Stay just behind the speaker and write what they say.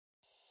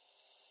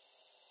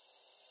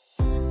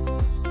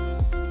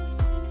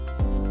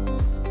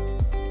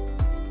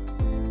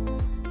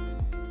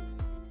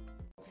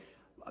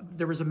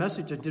there was a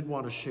message I did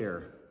want to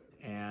share,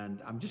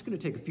 and I'm just going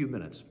to take a few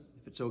minutes,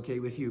 if it's okay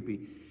with you,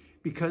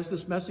 because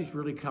this message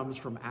really comes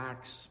from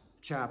Acts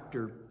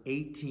chapter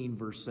 18,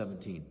 verse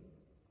 17.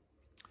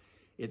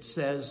 It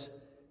says,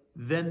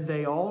 "Then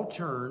they all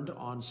turned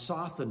on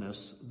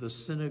Sosthenes, the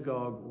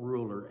synagogue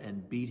ruler,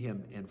 and beat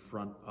him in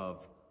front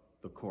of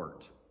the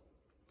court."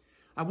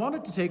 I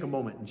wanted to take a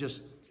moment and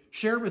just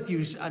share with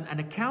you an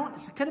account.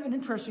 It's kind of an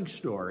interesting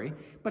story,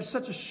 but it's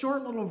such a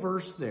short little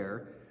verse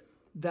there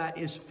that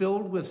is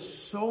filled with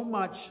so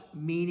much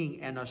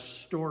meaning and a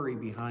story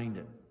behind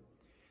it.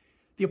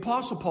 The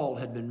Apostle Paul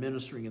had been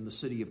ministering in the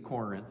city of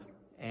Corinth,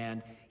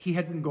 and he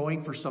had been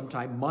going for some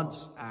time,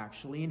 months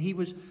actually, and he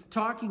was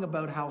talking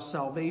about how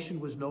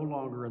salvation was no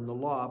longer in the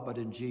law, but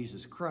in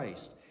Jesus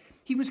Christ.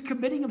 He was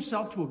committing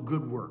himself to a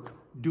good work,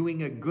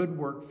 doing a good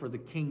work for the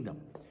kingdom.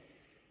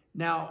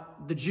 Now,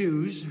 the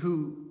Jews,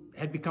 who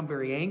had become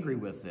very angry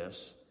with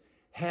this,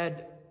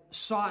 had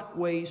sought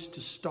ways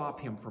to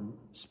stop him from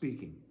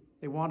speaking.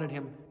 They wanted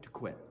him to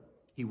quit.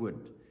 He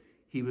wouldn't.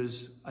 He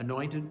was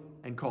anointed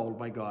and called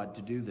by God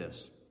to do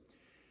this.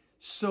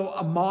 So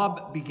a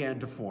mob began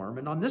to form,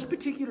 and on this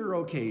particular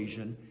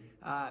occasion,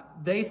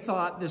 they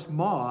thought this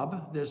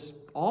mob, this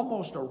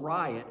almost a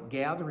riot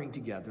gathering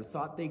together,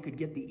 thought they could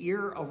get the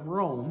ear of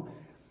Rome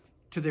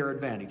to their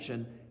advantage.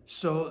 And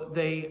so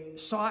they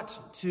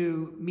sought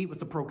to meet with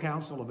the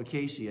proconsul of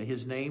Achaia.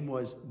 His name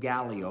was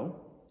Gallio.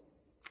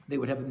 They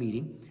would have a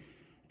meeting,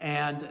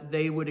 and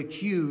they would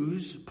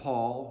accuse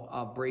Paul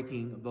of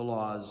breaking the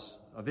laws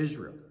of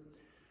Israel.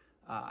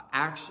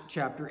 Acts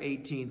chapter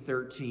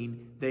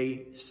 18:13,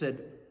 they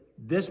said,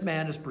 "This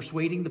man is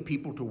persuading the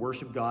people to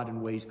worship God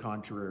in ways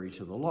contrary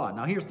to the law."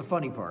 Now, here's the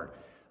funny part.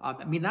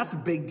 That's a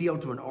big deal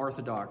to an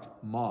Orthodox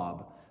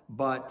mob,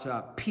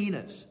 but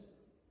peanuts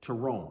to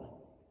Rome.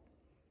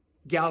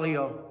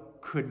 Gallio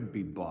couldn't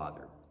be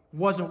bothered.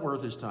 Wasn't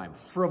worth his time.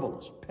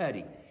 Frivolous,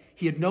 petty.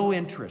 He had no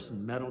interest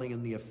in meddling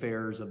in the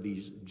affairs of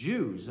these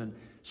Jews, and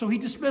so he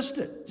dismissed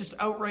it, just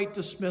outright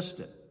dismissed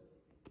it.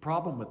 The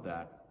problem with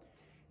that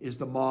is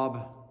the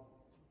mob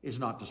is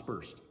not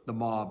dispersed. The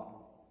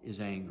mob is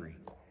angry.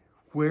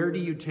 Where do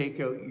you take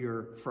out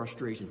your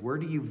frustrations? Where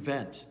do you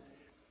vent?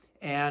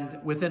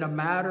 And within a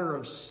matter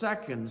of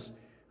seconds,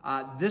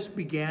 this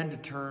began to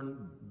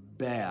turn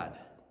bad.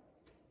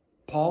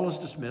 Paul is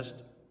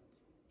dismissed.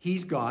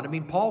 He's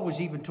gone. Paul was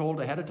even told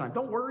ahead of time,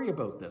 don't worry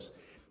about this.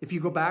 If you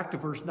go back to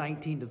verse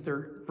 9 to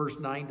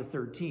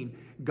 13,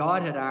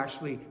 God had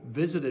actually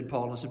visited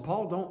Paul and said,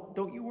 Paul,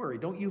 don't you worry.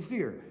 Don't you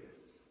fear.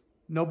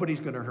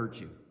 Nobody's going to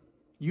hurt you.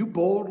 You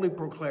boldly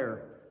proclaim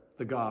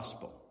the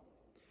gospel.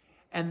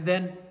 And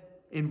then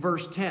in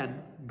verse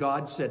 10,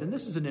 God said, and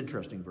this is an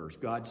interesting verse,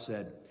 God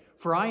said,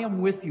 "For I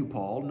am with you,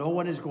 Paul. No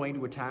one is going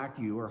to attack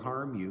you or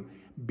harm you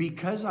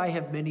because I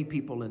have many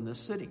people in this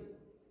city."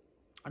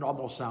 It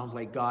almost sounds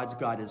like God's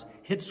got his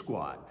hit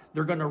squad.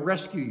 They're going to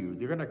rescue you.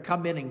 They're going to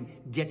come in and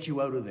get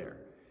you out of there.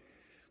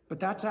 But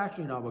that's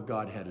actually not what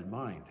God had in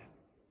mind.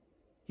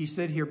 He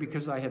said here,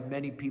 "Because I have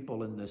many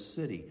people in this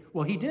city."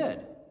 Well, he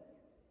did.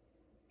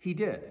 He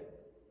did.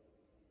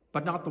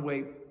 But not the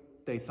way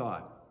they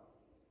thought.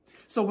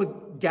 So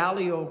with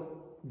Gallio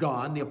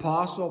gone, the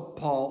Apostle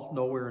Paul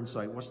nowhere in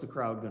sight, what's the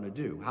crowd going to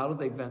do? How do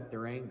they vent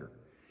their anger?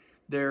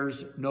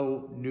 There's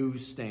no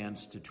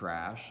newsstands to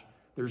trash.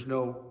 There's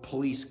no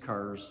police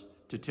cars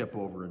to tip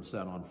over and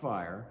set on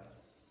fire.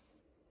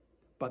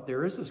 But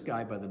there is this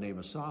guy by the name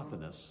of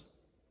Sosthenes.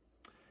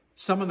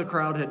 Some of the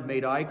crowd had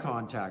made eye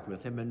contact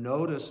with him and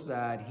noticed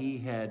that he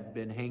had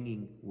been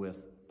hanging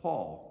with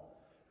Paul.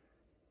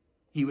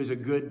 He was a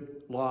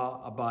good,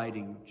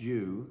 law-abiding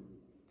Jew.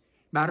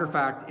 Matter of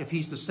fact, if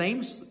he's the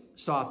same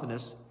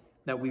Sosthenes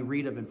that we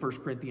read of in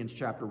 1 Corinthians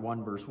chapter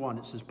 1, verse 1,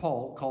 it says,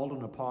 "Paul, called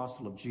an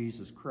apostle of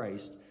Jesus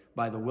Christ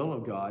by the will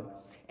of God,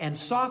 and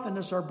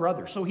Sosthenes our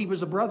brother." So he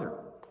was a brother.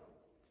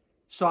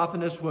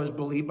 Sosthenes was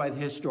believed by the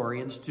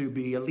historians to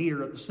be a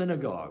leader at the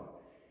synagogue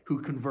who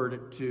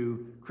converted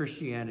to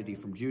Christianity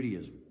from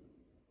Judaism.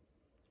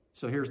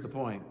 So here's the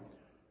point.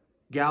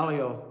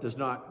 Gallio does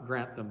not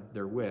grant them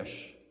their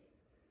wish,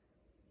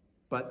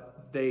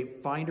 but they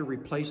find a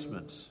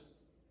replacement.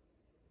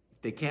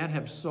 If they can't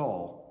have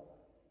Saul,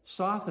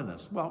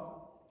 Sosthenes,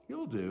 well,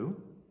 he'll do.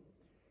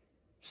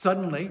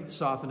 Suddenly,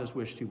 Sosthenes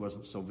wished he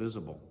wasn't so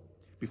visible.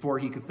 Before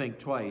he could think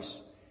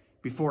twice,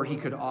 before he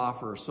could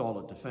offer a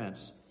solid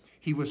defense,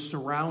 he was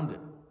surrounded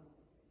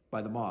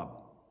by the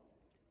mob,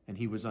 and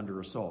he was under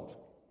assault.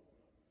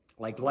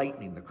 Like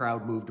lightning, the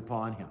crowd moved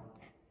upon him.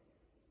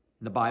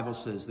 And the Bible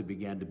says they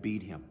began to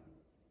beat him.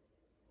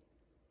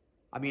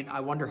 I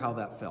wonder how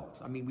that felt.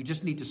 We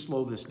just need to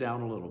slow this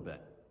down a little bit.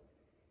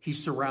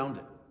 He's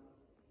surrounded.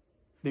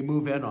 They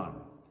move in on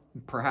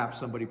him. Perhaps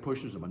somebody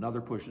pushes him. Another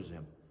pushes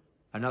him.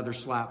 Another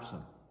slaps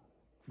him.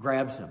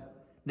 Grabs him.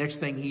 Next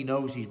thing he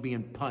knows, he's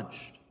being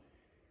punched.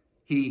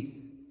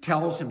 He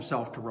tells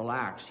himself to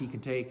relax. He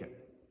can take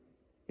it.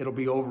 It'll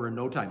be over in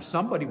no time.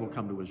 Somebody will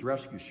come to his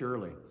rescue,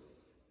 surely.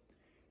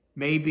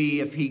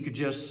 Maybe if he could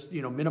just,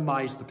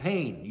 minimize the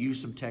pain,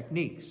 use some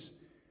techniques.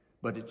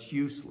 But it's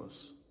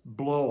useless.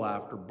 blow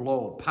after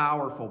blow,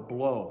 powerful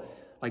blow,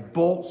 like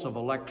bolts of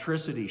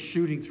electricity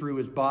shooting through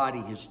his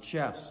body, his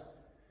chest,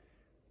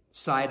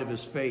 side of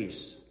his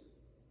face.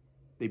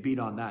 They beat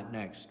on that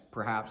next,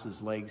 perhaps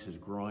his legs, his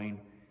groin.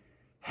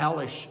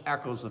 Hellish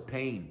echoes of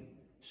pain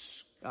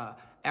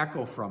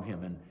echo from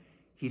him, and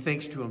he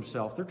thinks to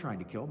himself, they're trying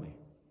to kill me.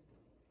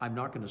 I'm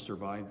not going to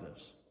survive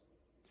this.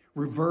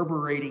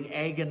 Reverberating,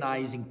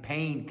 agonizing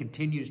pain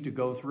continues to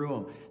go through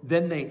him.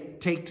 Then they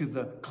take to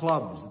the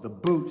clubs, the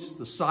boots,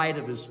 the side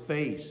of his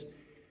face.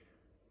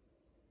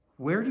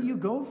 Where do you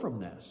go from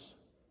this?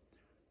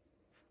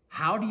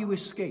 How do you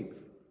escape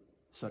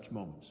such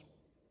moments?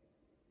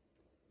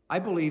 I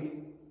believe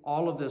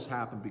all of this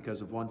happened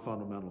because of one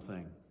fundamental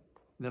thing.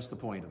 And that's the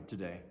point of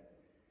today.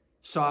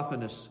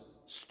 Sosthenes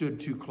stood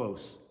too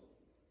close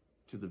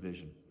to the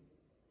vision.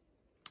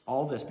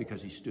 All this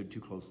because he stood too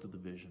close to the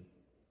vision.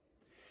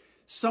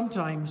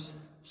 Sometimes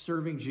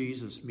serving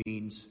Jesus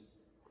means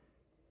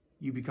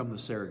you become the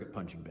surrogate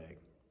punching bag.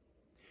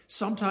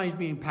 Sometimes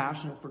being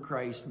passionate for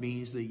Christ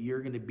means that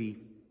you're going to be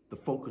the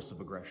focus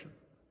of aggression.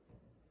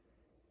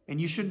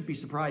 And you shouldn't be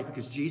surprised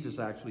because Jesus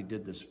actually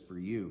did this for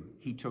you.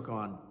 He took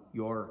on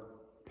your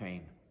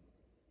pain.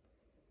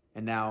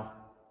 And now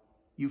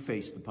you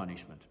face the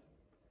punishment.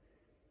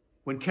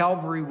 When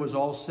Calvary was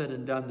all said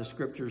and done, the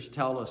scriptures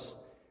tell us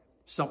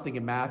something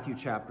in Matthew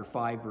chapter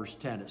 5, verse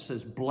 10. It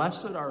says,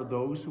 "Blessed are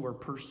those who are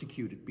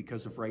persecuted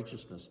because of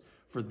righteousness,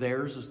 for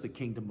theirs is the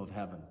kingdom of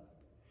heaven.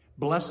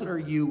 Blessed are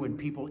you when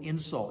people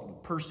insult you,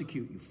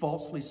 persecute you,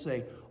 falsely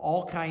say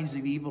all kinds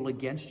of evil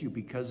against you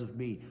because of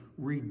me.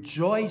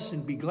 Rejoice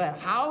and be glad."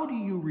 How do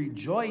you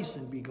rejoice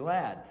and be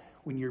glad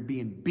when you're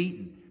being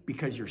beaten?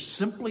 Because you're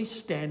simply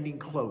standing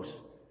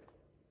close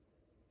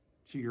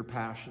to your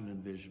passion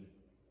and vision.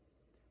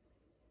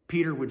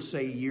 Peter would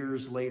say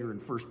years later in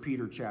 1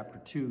 Peter chapter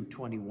 2,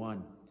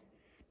 21,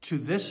 "To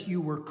this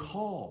you were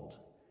called,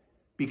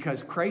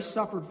 because Christ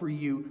suffered for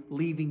you,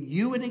 leaving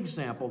you an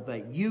example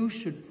that you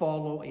should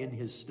follow in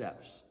his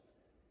steps."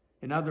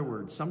 In other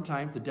words,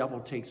 sometimes the devil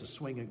takes a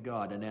swing at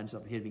God and ends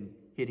up hitting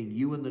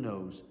you in the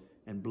nose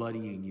and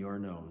bloodying your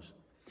nose.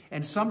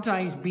 And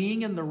sometimes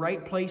being in the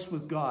right place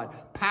with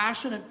God,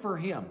 passionate for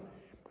him,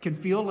 can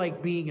feel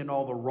like being in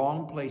all the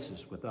wrong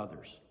places with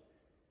others.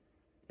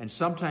 And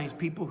sometimes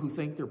people who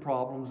think their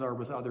problems are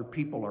with other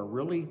people are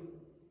really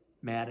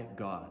mad at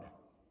God.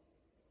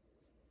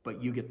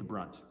 But you get the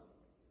brunt.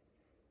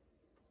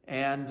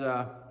 And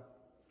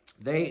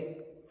they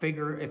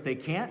figure if they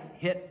can't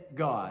hit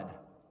God,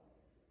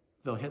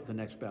 they'll hit the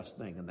next best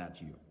thing, and that's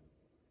you.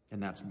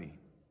 And that's me.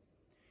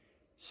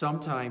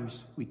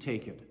 Sometimes we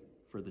take it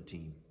for the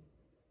team.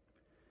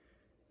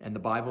 And the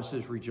Bible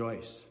says,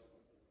 rejoice,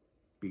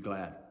 be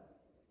glad.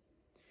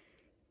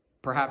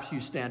 Perhaps you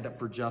stand up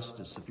for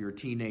justice if you're a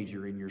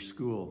teenager in your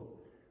school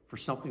for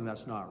something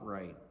that's not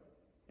right,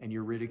 and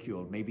you're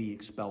ridiculed, maybe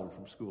expelled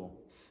from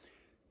school.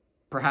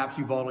 Perhaps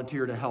you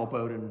volunteer to help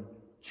out in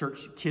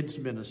church kids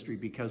ministry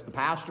because the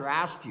pastor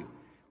asked you,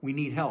 we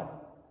need help,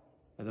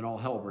 and then all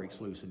hell breaks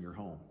loose in your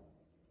home.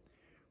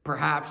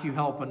 Perhaps you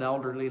help an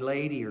elderly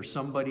lady or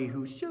somebody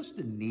who's just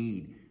in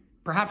need.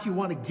 Perhaps you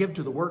want to give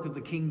to the work of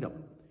the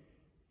kingdom,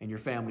 and your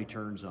family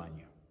turns on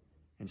you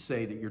and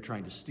say that you're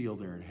trying to steal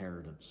their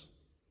inheritance.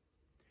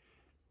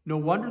 No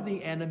wonder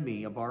the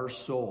enemy of our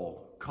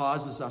soul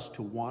causes us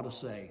to want to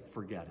say,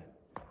 forget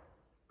it.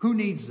 Who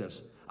needs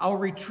this? I'll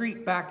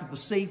retreat back to the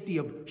safety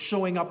of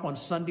showing up on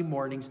Sunday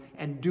mornings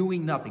and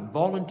doing nothing,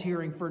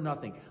 volunteering for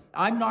nothing.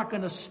 I'm not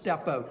going to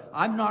step out.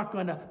 I'm not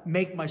going to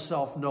make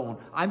myself known.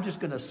 I'm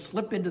just going to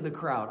slip into the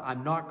crowd.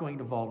 I'm not going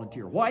to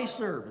volunteer. Why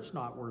serve? It's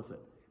not worth it.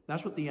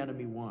 That's what the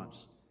enemy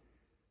wants.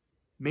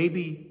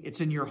 Maybe it's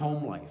in your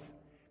home life.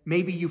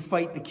 Maybe you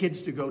fight the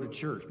kids to go to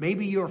church.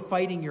 Maybe you're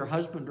fighting your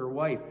husband or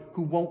wife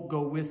who won't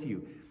go with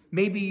you.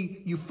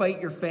 Maybe you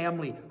fight your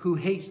family who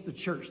hates the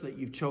church that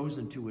you've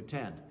chosen to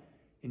attend.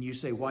 And you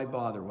say, why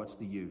bother? What's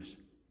the use?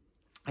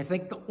 I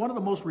think one of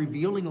the most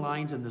revealing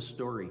lines in this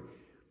story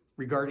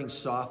regarding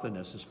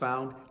Sosthenes is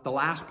found the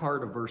last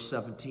part of verse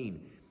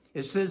 17.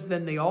 It says,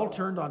 then they all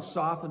turned on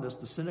Sosthenes,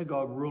 the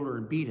synagogue ruler,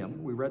 and beat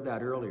him. We read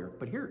that earlier.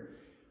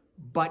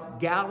 But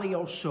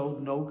Gallio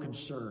showed no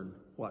concern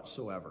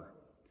whatsoever.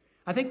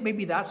 I think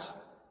maybe that's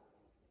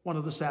one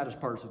of the saddest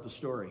parts of the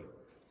story.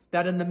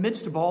 That in the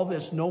midst of all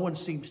this, no one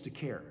seems to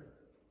care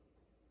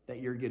that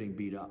you're getting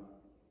beat up.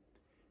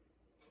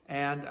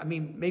 And,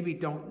 maybe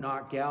don't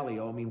knock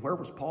Gallio. Where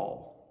was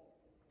Paul?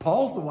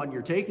 Paul's the one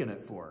you're taking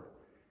it for.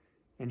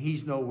 And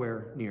he's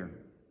nowhere near.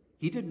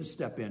 He didn't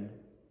step in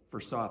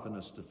for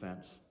Sosthenes'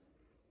 defense.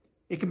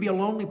 It can be a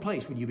lonely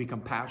place when you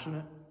become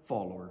passionate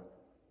follower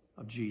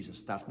of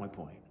Jesus. That's my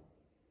point.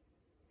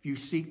 If you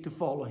seek to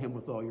follow him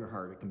with all your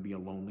heart, it can be a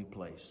lonely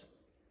place.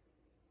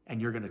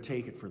 And you're going to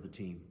take it for the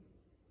team.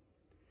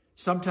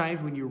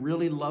 Sometimes when you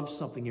really love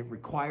something, it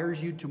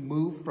requires you to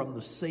move from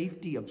the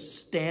safety of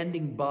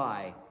standing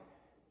by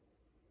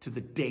to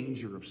the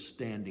danger of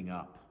standing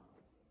up.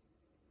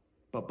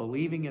 But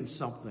believing in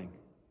something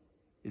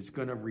is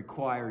going to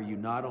require you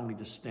not only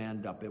to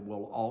stand up, it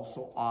will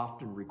also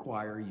often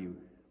require you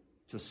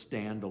to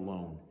stand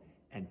alone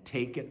and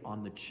take it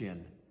on the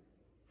chin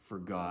for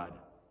God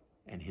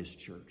and his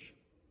church.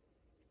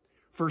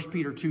 1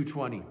 Peter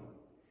 2:20,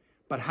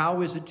 but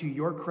how is it to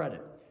your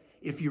credit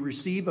if you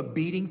receive a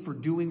beating for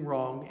doing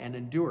wrong and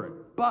endure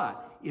it?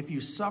 But if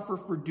you suffer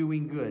for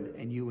doing good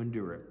and you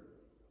endure it,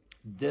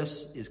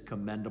 this is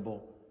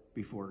commendable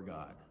before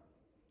God.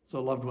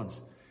 So, loved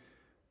ones,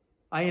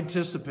 I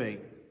anticipate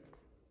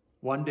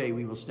one day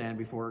we will stand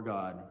before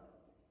God,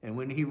 and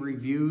when he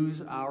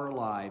reviews our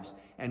lives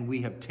and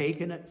we have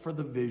taken it for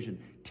the vision,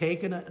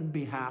 taken it on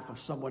behalf of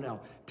someone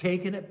else,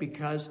 taken it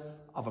because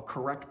of a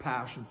correct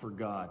passion for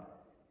God,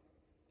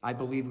 I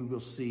believe we will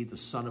see the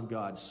Son of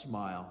God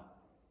smile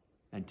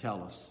and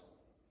tell us,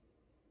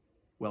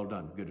 well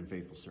done, good and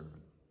faithful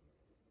servant.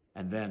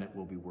 And then it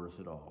will be worth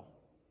it all.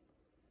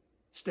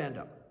 Stand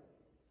up.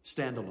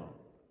 Stand alone.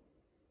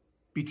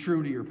 Be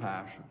true to your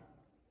passion.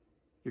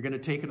 You're going to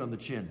take it on the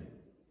chin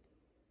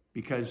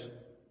because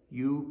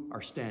you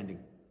are standing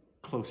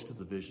close to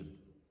the vision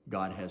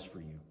God has for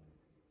you.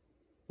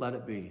 Let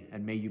it be,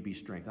 and may you be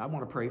strengthened. I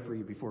want to pray for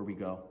you before we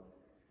go.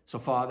 So,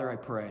 Father, I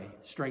pray,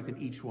 strengthen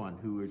each one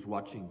who is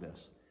watching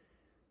this,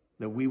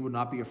 that we will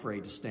not be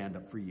afraid to stand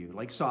up for you,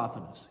 like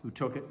Sosthenes, who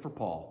took it for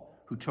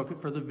Paul, who took it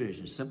for the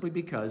vision, simply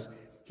because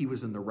he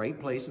was in the right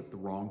place at the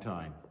wrong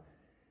time.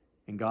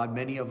 And God,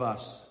 many of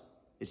us,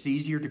 it's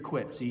easier to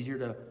quit. It's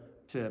easier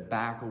to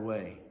back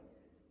away.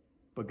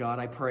 But God,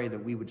 I pray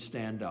that we would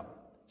stand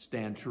up,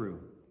 stand true,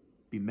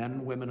 be men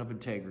and women of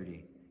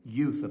integrity,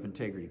 youth of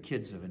integrity,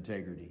 kids of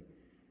integrity.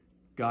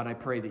 God, I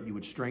pray that you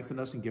would strengthen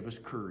us and give us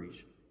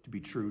courage to be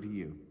true to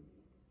you.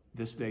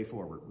 This day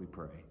forward, we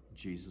pray. In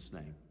Jesus'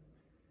 name,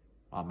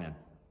 amen.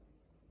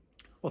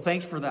 Well,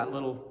 thanks for that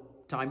little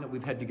time that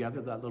we've had together,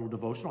 that little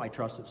devotional. I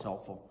trust it's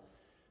helpful.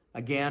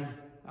 Again,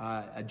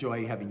 a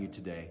joy having you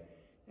today.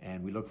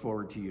 And we look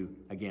forward to you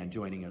again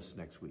joining us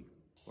next week.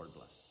 Lord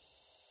bless.